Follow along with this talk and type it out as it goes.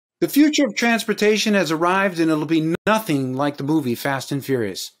The future of transportation has arrived, and it'll be nothing like the movie Fast and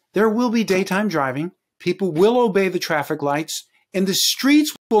Furious. There will be daytime driving, people will obey the traffic lights, and the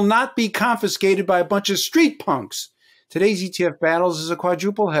streets will not be confiscated by a bunch of street punks. Today's ETF Battles is a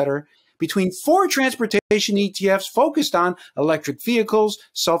quadruple header between 4 transportation ETFs focused on electric vehicles,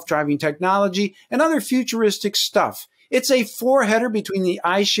 self-driving technology, and other futuristic stuff. It's a 4-header between the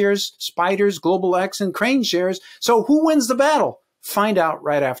iShares, Spiders, Global X, and KraneShares. So who wins the battle? Find out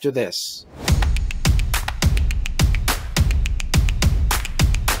right after this.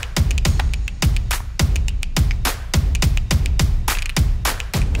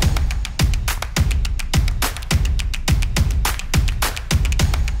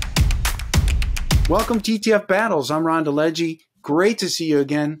 Welcome to ETF Battles. I'm DeLegge. Great to see you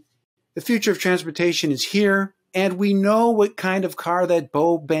again. The future of transportation is here, and we know what kind of car that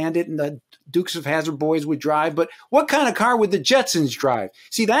Bo Bandit and the Dukes of Hazzard boys would drive, but what kind of car would the Jetsons drive?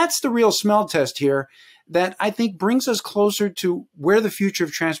 See, that's the real smell test here that I think brings us closer to where the future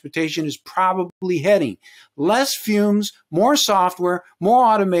of transportation is probably heading. Less fumes, more software, more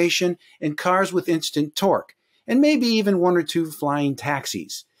automation, and cars with instant torque, and maybe even 1 or 2 flying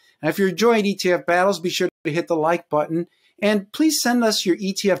taxis. Now, if you're enjoying ETF Battles, be sure to hit the like button. And please send us your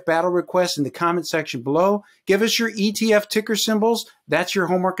ETF battle requests in the comment section below. Give us your ETF ticker symbols. That's your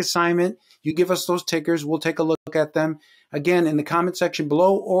homework assignment. You give us those tickers. We'll take a look at them, again, in the comment section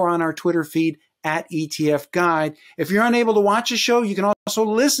below or on our Twitter feed at ETF Guide. If you're unable to watch a show, you can also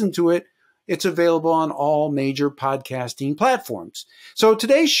listen to it. It's available on all major podcasting platforms. So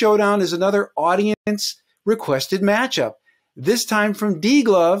today's showdown is another audience-requested matchup. This time from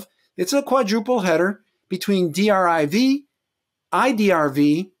DRIV. It's a quadruple header between DRIV,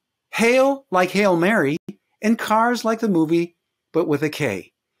 IDRV, Hail like Hail Mary, and Cars like the movie, but with a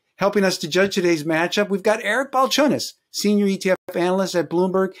K. Helping us to judge today's matchup, we've got Eric Balchunas, Senior ETF Analyst at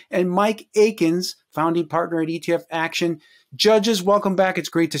Bloomberg, and Mike Akins, Founding Partner at ETF Action. Judges, welcome back. It's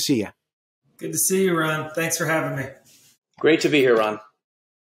great to see you. Good to see you, Ron. Thanks for having me. Great to be here, Ron.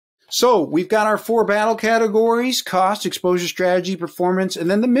 So we've got our 4 battle categories: cost, exposure, strategy, performance,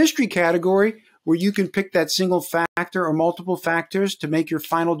 and then the mystery category, where you can pick that single factor or multiple factors to make your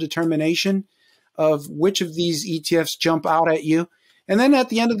final determination of which of these ETFs jump out at you. And then at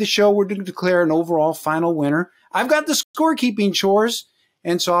the end of the show, we're going to declare an overall final winner. I've got the scorekeeping chores,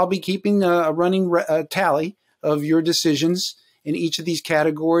 and so I'll be keeping a running tally of your decisions in each of these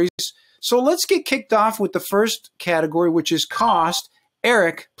categories. So let's get kicked off with the first category, which is cost.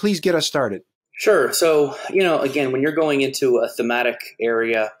 Eric, please get us started. Sure. So, again, when you're going into a thematic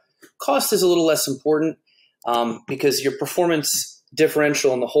area, cost is a little less important because your performance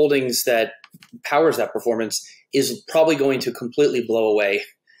differential and the holdings that powers that performance is probably going to completely blow away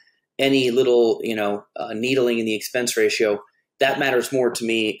any little, needling in the expense ratio. That matters more to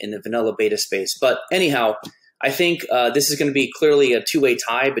me in the vanilla beta space. But anyhow, I think this is going to be clearly a 2-way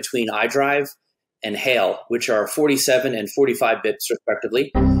tie between iDRIV and Hail, which are 47 and 45 bips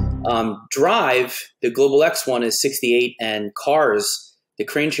respectively. DRIV, the Global X one, is 68, and Cars, the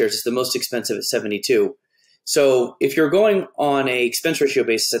KraneShares, is the most expensive at 72. So if you're going on a expense ratio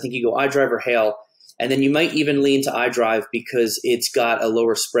basis, I think you go iDRIV or Hail, and then you might even lean to iDRIV because it's got a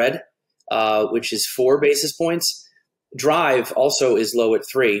lower spread, which is 4 basis points. DRIV also is low at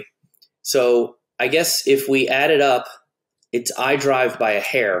 3. So I guess if we add it up, it's iDRIV by a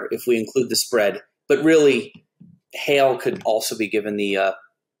hair if we include the spread. But really, Hail could also be given the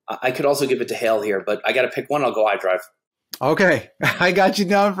I could also give it to Hail here, but I got to pick one. I'll go iDRIV. Okay. I got you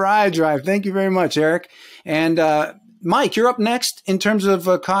down for iDRIV. Thank you very much, Eric. And Mike, you're up next in terms of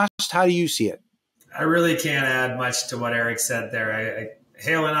cost. How do you see it? I really can't add much to what Eric said there.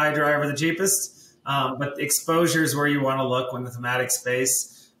 Hail and iDRIV are the cheapest, but exposure is where you want to look when the thematic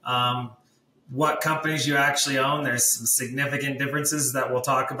space. What companies you actually own, there's some significant differences that we'll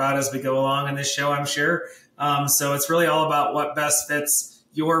talk about as we go along in this show, I'm sure. So it's really all about what best fits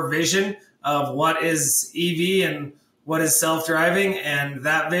your vision of what is EV and what is self-driving. And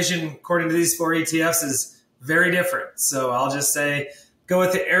that vision, according to these 4 ETFs, is very different. So I'll just say go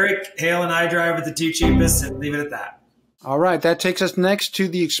with Eric, Hail, and iDRIV are the 2 cheapest, and leave it at that. All right. That takes us next to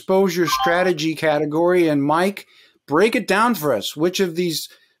the exposure strategy category. And Mike, break it down for us. Which of these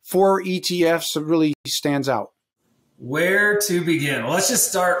 4 ETFs really stands out? Where to begin? Well, let's just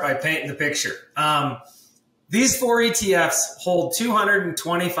start by painting the picture. These 4 ETFs hold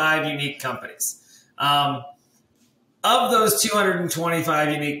 225 unique companies. Of those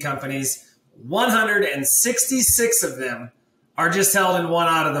 225 unique companies, 166 of them are just held in 1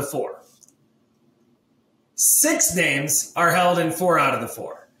 out of the 4. 6 names are held in 4 out of the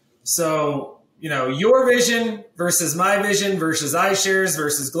 4. So your vision versus my vision versus iShares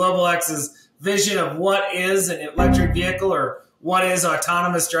versus Global X's vision of what is an electric vehicle or what is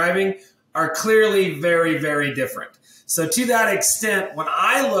autonomous driving are clearly very, very different. So to that extent, when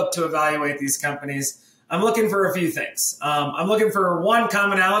I look to evaluate these companies, I'm looking for a few things. I'm looking for one,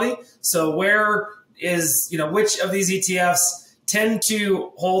 commonality. So where is, which of these ETFs tend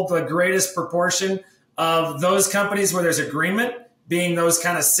to hold the greatest proportion of those companies where there's agreement, being those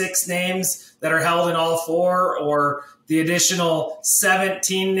kind of 6 names that are held in all 4, or the additional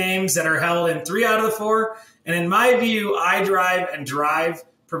 17 names that are held in 3 out of the 4. And in my view, iDRIV and DRIV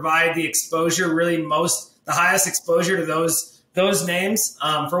provide the exposure, really the highest exposure to those names.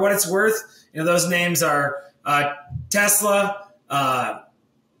 For what it's worth, those names are Tesla, Xpeng,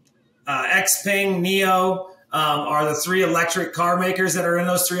 NIO, are the 3 electric car makers that are in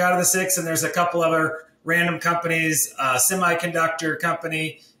those 3 out of the 6. And there's a couple other random companies, a semiconductor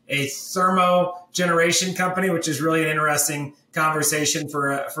company, a thermo generation company, which is really an interesting conversation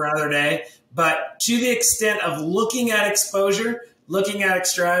for another day. But to the extent of looking at exposure, looking at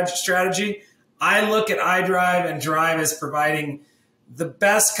strategy, I look at iDRIV and DRIV as providing the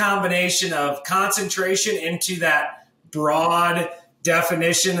best combination of concentration into that broad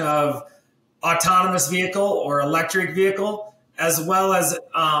definition of autonomous vehicle or electric vehicle, as well as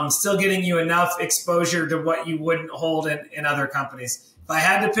still getting you enough exposure to what you wouldn't hold in other companies. If I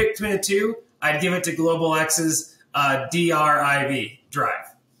had to pick between the 2, I'd give it to Global X's DRIV, DRIV.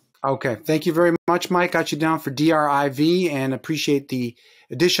 Okay. Thank you very much, Mike. Got you down for DRIV and appreciate the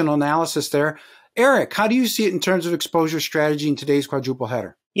additional analysis there. Eric, how do you see it in terms of exposure strategy in today's quadruple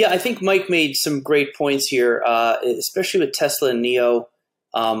header? Yeah, I think Mike made some great points here, especially with Tesla and NIO.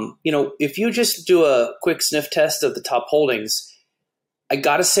 If you just do a quick sniff test of the top holdings, I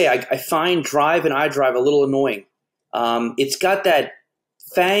got to say, I find DRIV and iDRIV a little annoying. It's got that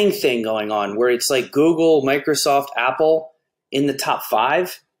FANG thing going on where it's like Google, Microsoft, Apple in the top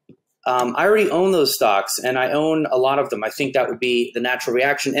 5. I already own those stocks, and I own a lot of them. I think that would be the natural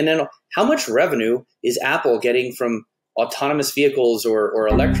reaction. And then how much revenue is Apple getting from autonomous vehicles or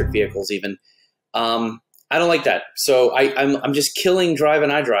electric vehicles even? I don't like that. So I'm just killing DRIV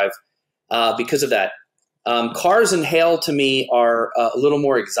and iDRIV because of that. Cars and hail to me are a little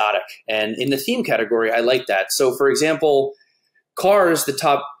more exotic. And in the theme category, I like that. So for example, cars, the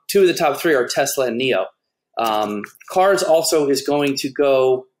top 2 of the top 3 are Tesla and NIO. Cars also is going to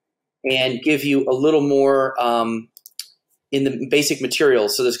go and give you a little more in the basic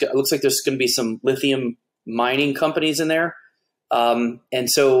materials. So it looks like there's going to be some lithium mining companies in there. And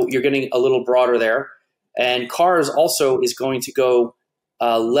so you're getting a little broader there. And cars also is going to go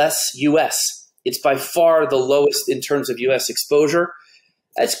less US. It's by far the lowest in terms of US exposure.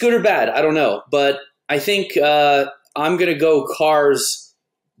 That's good or bad, I don't know. But I think I'm going to go cars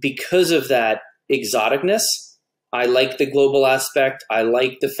because of that exoticness. I like the global aspect. I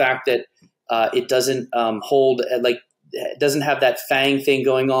like the fact that it doesn't it doesn't have that FANG thing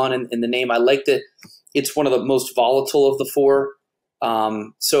going on in the name. I like that it's one of the most volatile of the 4.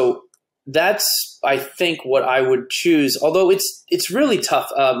 So that's, I think, what I would choose. Although it's really tough.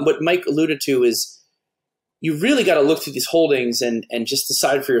 What Mike alluded to is you really got to look through these holdings and just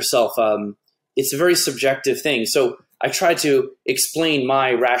decide for yourself. It's a very subjective thing. So I try to explain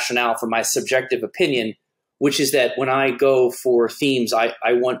my rationale for my subjective opinion, which is that when I go for themes, I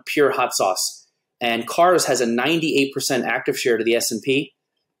want pure hot sauce. And cars has a 98% active share to the S&P.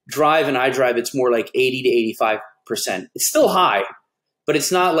 DRIV and iDRIV, it's more like 80 to 85%. It's still high, but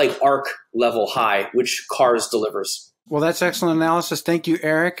it's not like ARC level high, which cars delivers. Well, that's excellent analysis. Thank you,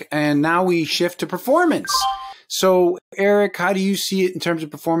 Eric. And now we shift to performance. So, Eric, how do you see it in terms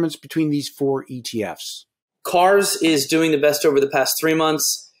of performance between these 4 ETFs? Cars is doing the best over the past 3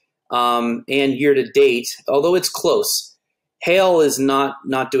 months and year to date, although it's close. Hail is not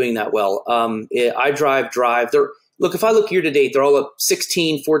doing that well. iDRIV, DRIV, look, if I look year to date, they're all up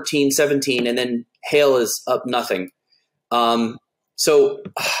 16, 14, 17, and then Hail is up nothing. So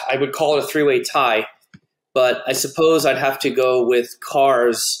I would call it a 3-way tie, but I suppose I'd have to go with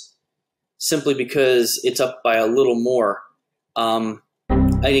cars simply because it's up by a little more. And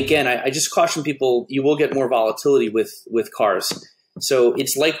again, I just caution people, you will get more volatility with cars. So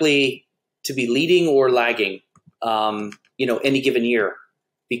it's likely to be leading or lagging, any given year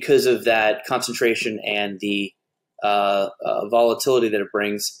because of that concentration and the volatility that it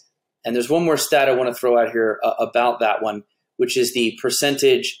brings. And there's one more stat I want to throw out here about that one, which is the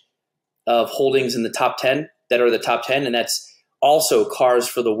percentage of holdings in the top 10 that are the top 10. And that's also cars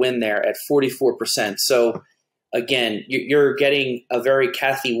for the win there at 44%. So again, you're getting a very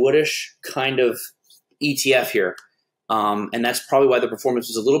Cathy Woodish kind of ETF here. And that's probably why the performance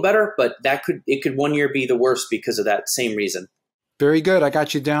was a little better, but it could one year be the worst because of that same reason. Very good. I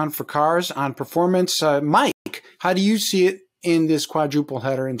got you down for cars on performance. Mike, how do you see it in this quadruple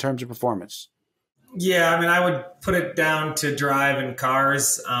header in terms of performance? Yeah, I mean, I would put it down to drive and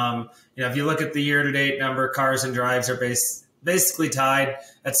cars. If you look at the year-to-date number, cars and drives are basically tied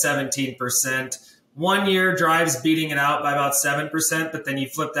at 17%. 1 year, drives beating it out by about 7%, but then you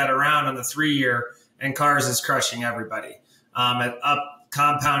flip that around on the 3 year, and cars is crushing everybody at up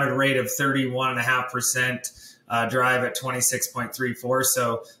compounded rate of 31.5%, drive at 26.34.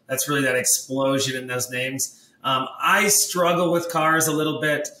 So that's really that explosion in those names. I struggle with cars a little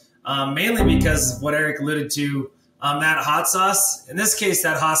bit, mainly because of what Eric alluded to, that hot sauce. In this case,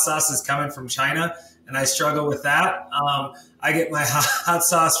 that hot sauce is coming from China, and I struggle with that. I get my hot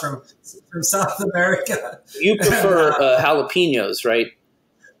sauce from South America. You prefer jalapenos, right?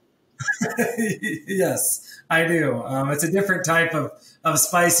 Yes, I do. It's a different type of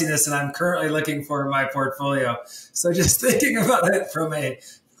spiciness, and I'm currently looking for in my portfolio. So just thinking about it from a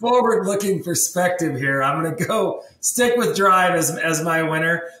forward-looking perspective here, I'm going to go stick with drive as my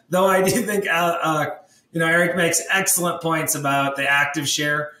winner, though I do think Eric makes excellent points about the active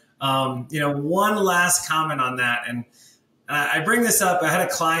share. One last comment on that, and I bring this up. I had a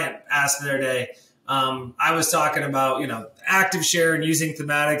client ask me the other day. I was talking about, active share and using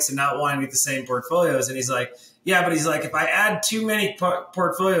thematics and not wanting to get the same portfolios. And he's like, yeah, but he's like, if I add too many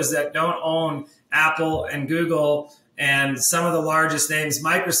portfolios that don't own Apple and Google and some of the largest names,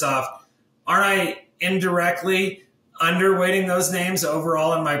 Microsoft, aren't I indirectly underweighting those names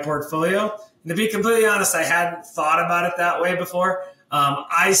overall in my portfolio? And to be completely honest, I hadn't thought about it that way before.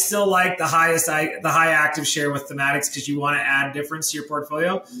 I still like the high active share with thematics because you want to add difference to your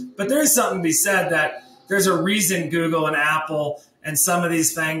portfolio. But there is something to be said that there's a reason Google and Apple and some of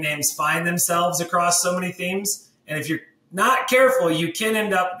these FANG names find themselves across so many themes. And if you're not careful, you can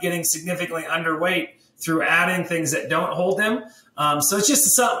end up getting significantly underweight through adding things that don't hold them. So it's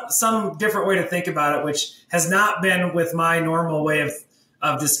just some different way to think about it, which has not been with my normal way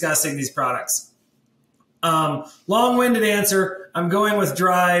of discussing these products. Long-winded answer. I'm going with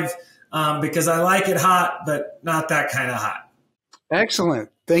drive because I like it hot, but not that kind of hot. Excellent.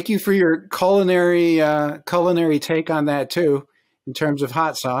 Thank you for your culinary take on that too, in terms of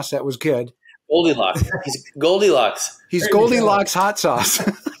hot sauce. That was good. Goldilocks. He's Goldilocks. He's Goldilocks hot sauce.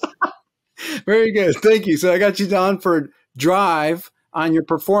 Very good. Thank you. So I got you down for drive on your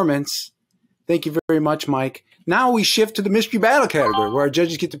performance. Thank you very much, Mike. Now we shift to the mystery battle category, where our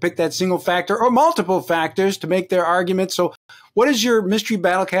judges get to pick that single factor or multiple factors to make their argument. So what is your mystery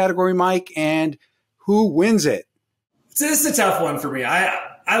battle category, Mike, and who wins it? This is a tough one for me. I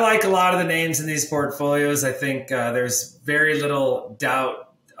like a lot of the names in these portfolios. I think there's very little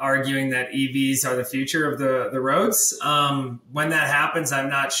doubt arguing that EVs are the future of the roads. When that happens, I'm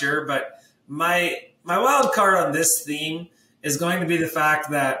not sure. But my wild card on this theme is going to be the fact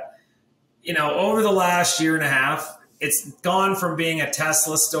that, over the last year and a half, it's gone from being a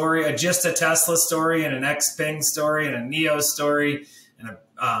Tesla story, just a Tesla story and an Xpeng story and a NIO story and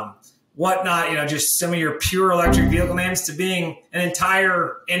a whatnot, just some of your pure electric vehicle names, to being an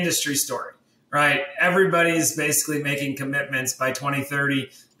entire industry story, right? Everybody's basically making commitments by 2030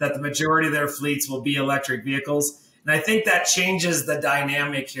 that the majority of their fleets will be electric vehicles. And I think that changes the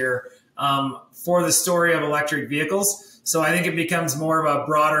dynamic here for the story of electric vehicles. So I think it becomes more of a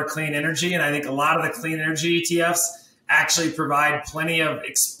broader clean energy. And I think a lot of the clean energy ETFs actually provide plenty of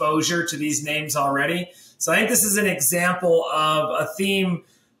exposure to these names already. So I think this is an example of a theme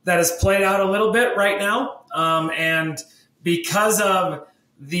that has played out a little bit right now. And because of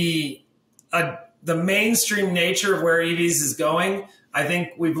the mainstream nature of where EVs is going, I think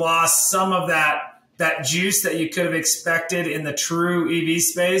we've lost some of that juice that you could have expected in the true EV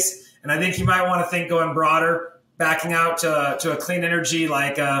space. And I think you might want to think going broader, backing out to a clean energy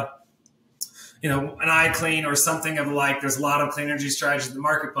like an iClean or something of like. There's a lot of clean energy strategies in the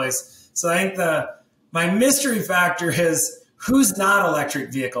marketplace. So I think my mystery factor is who's not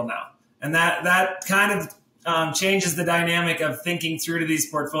electric vehicle now, and that kind of changes the dynamic of thinking through to these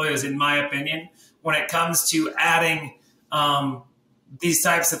portfolios, in my opinion, when it comes to adding these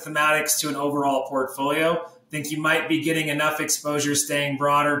types of thematics to an overall portfolio. I think you might be getting enough exposure staying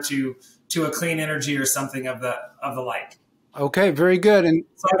broader to a clean energy or something of the like. Okay, very good. And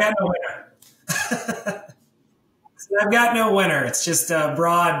so I've got no winner. I've got no winner. It's just a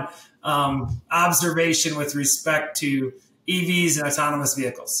broad observation with respect to EVs and autonomous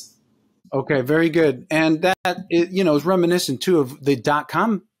vehicles. Okay, very good. And that is reminiscent too of the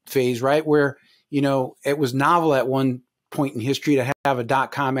 .com phase, right? Where it was novel at one point in history to have a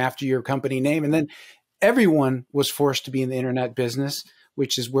 .com after your company name, and then everyone was forced to be in the internet business,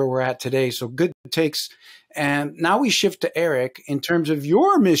 which is where we're at today. So good takes. And now we shift to Eric. In terms of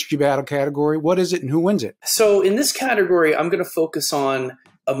your mystery battle category, what is it and who wins it? So in this category, I'm going to focus on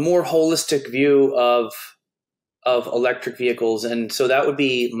a more holistic view of electric vehicles. And so that would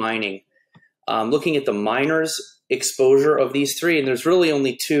be mining. Looking at the miners' exposure of these three, and there's really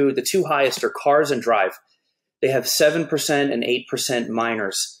only two. The two highest are cars and DRIV. They have 7% and 8%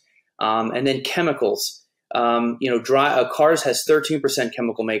 miners. And then chemicals. Cars has 13%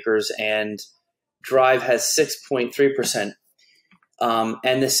 chemical makers and DRIV has 6.3%.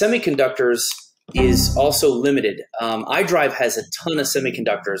 And the semiconductors is also limited. iDRV has a ton of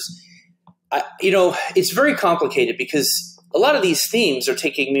semiconductors. It's very complicated because a lot of these themes are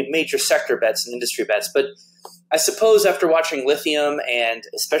taking major sector bets and industry bets. But I suppose after watching lithium and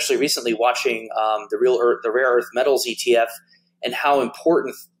especially recently watching the rare earth metals ETF and how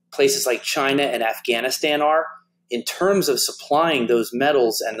important places like China and Afghanistan are in terms of supplying those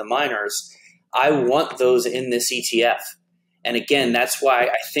metals and the miners, I want those in this ETF. And again, that's why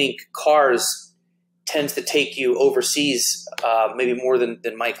I think cars tends to take you overseas maybe more than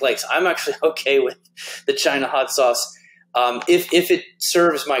Mike likes. I'm actually okay with the China hot sauce if it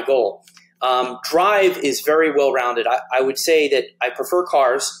serves my goal. DRIV is very well-rounded. I would say that I prefer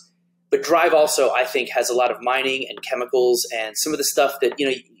cars, but DRIV also, I think, has a lot of mining and chemicals and some of the stuff that,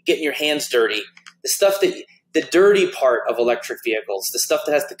 getting your hands dirty, the dirty part of electric vehicles, the stuff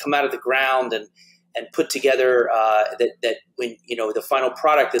that has to come out of the ground and put together that when, the final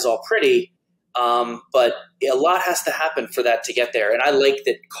product is all pretty, but a lot has to happen for that to get there. And I like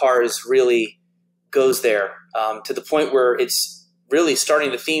that cars really goes there to the point where it's really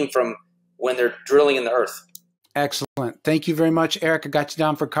starting the theme from when they're drilling in the earth. Excellent. Thank you very much, Eric. I got you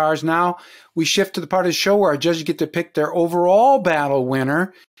down for cars. Now we shift to the part of the show where our judges get to pick their overall battle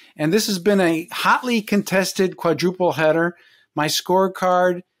winner. And this has been a hotly contested quadruple header. My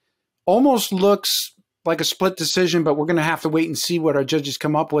scorecard almost looks like a split decision, but we're going to have to wait and see what our judges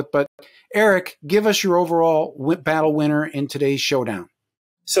come up with. But Eric, give us your overall battle winner in today's showdown.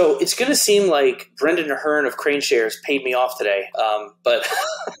 So it's going to seem like Brendan Ahern of KraneShares paid me off today, but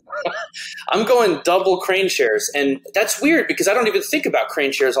I'm going double KraneShares. And that's weird because I don't even think about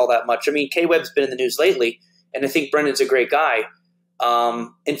KraneShares all that much. I mean, K-Web's been in the news lately, and I think Brendan's a great guy.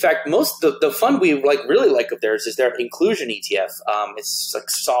 In fact, most of the fund we really like of theirs is their inclusion ETF. It's like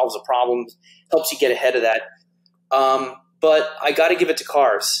solves a problem, helps you get ahead of that. But I got to give it to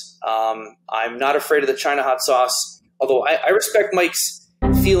cars. I'm not afraid of the China hot sauce, although I respect Mike's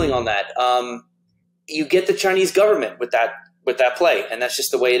feeling on that. You get the Chinese government with that play, and that's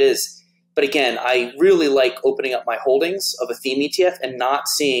just the way it is. But again, I really like opening up my holdings of a theme ETF and not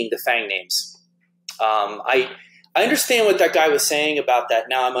seeing the FANG names. I understand what that guy was saying about that.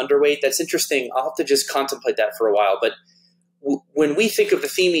 Now I'm underweight. That's interesting. I'll have to just contemplate that for a while. But when we think of the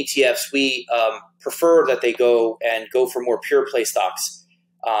theme ETFs, we prefer that they go for more pure play stocks.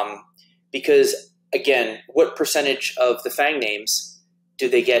 Because again, what percentage of the FANG names do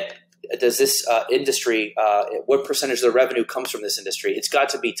they get? Does this industry, what percentage of the revenue comes from this industry? It's got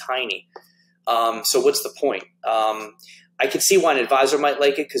to be tiny. So what's the point? I can see why an advisor might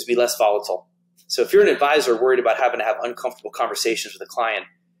like it because it'd be less volatile. So if you're an advisor worried about having to have uncomfortable conversations with a client,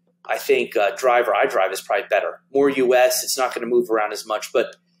 I think DRIV or iDRV is probably better. More US, it's not going to move around as much. But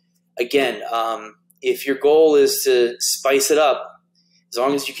again, if your goal is to spice it up, as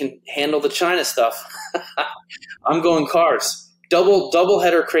long as you can handle the China stuff, I'm going cars. Double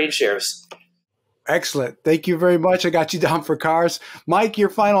header KraneShares. Excellent. Thank you very much. I got you down for cars. Mike, your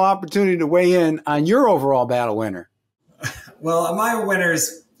final opportunity to weigh in on your overall battle winner. Well, my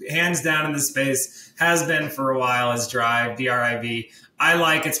winners, hands down in the space, has been for a while is DRIV, DRIV. I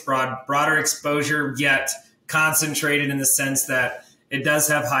like its broader exposure, yet concentrated in the sense that it does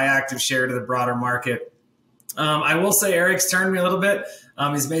have high active share to the broader market. I will say Eric's turned me a little bit.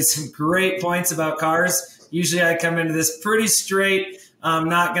 He's made some great points about cars. Usually I come into this pretty straight,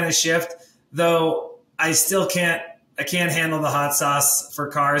 not going to shift, though I still can't handle the hot sauce for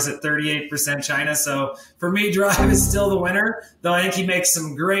cars at 38% China. So for me, DRIV is still the winner, though I think he makes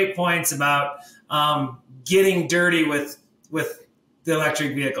some great points about getting dirty with the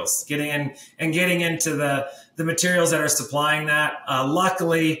electric vehicles, getting into the materials that are supplying that.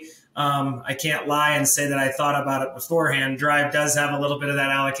 Luckily, I can't lie and say that I thought about it beforehand. DRIV does have a little bit of that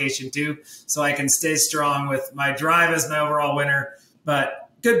allocation too, so I can stay strong with my DRIV as my overall winner. But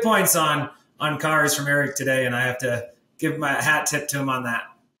good points on cars from Eric today, and I have to give my hat tip to him on that.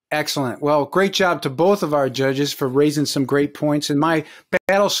 Excellent. Well, great job to both of our judges for raising some great points. And my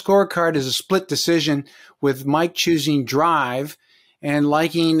battle scorecard is a split decision with Mike choosing DRIV and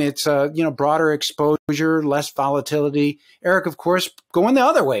liking its broader exposure, less volatility. Eric, of course, going the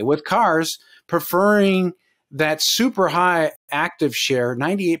other way with cars, preferring that super high active share,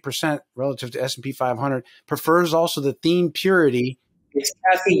 98% relative to S&P 500, prefers also the theme purity. It's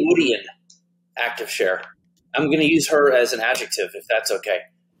Kathy Woodian active share. I'm going to use her as an adjective, if that's okay.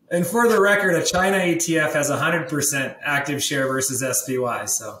 And for the record, a China ETF has 100% active share versus SPY.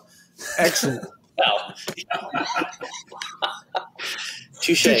 So excellent. Well,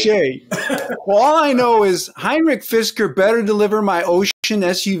 touche. Well, all I know is Heinrich Fisker better deliver my Ocean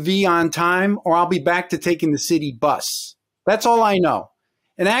SUV on time, or I'll be back to taking the city bus. That's all I know.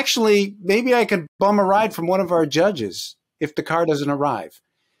 And actually, maybe I could bum a ride from one of our judges if the car doesn't arrive.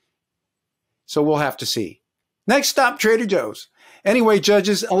 So we'll have to see. Next stop, Trader Joe's. Anyway,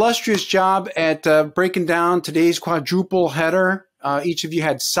 judges, illustrious job at breaking down today's quadruple header. Each of you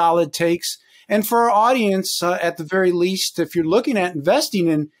had solid takes. And for our audience, at the very least, if you're looking at investing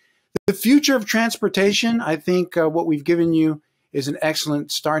in the future of transportation, I think what we've given you is an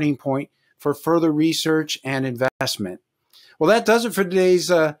excellent starting point for further research and investment. Well, that does it for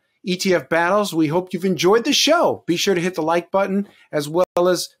today's ETF Battles. We hope you've enjoyed the show. Be sure to hit the like button, as well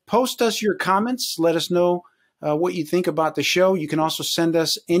as post us your comments. Let us know what you think about the show. You can also send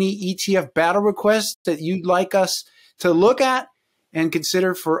us any ETF battle requests that you'd like us to look at and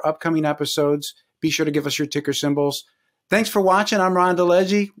consider for upcoming episodes. Be sure to give us your ticker symbols. Thanks for watching. I'm Ron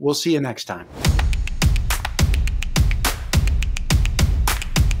DeLegge. We'll see you next time.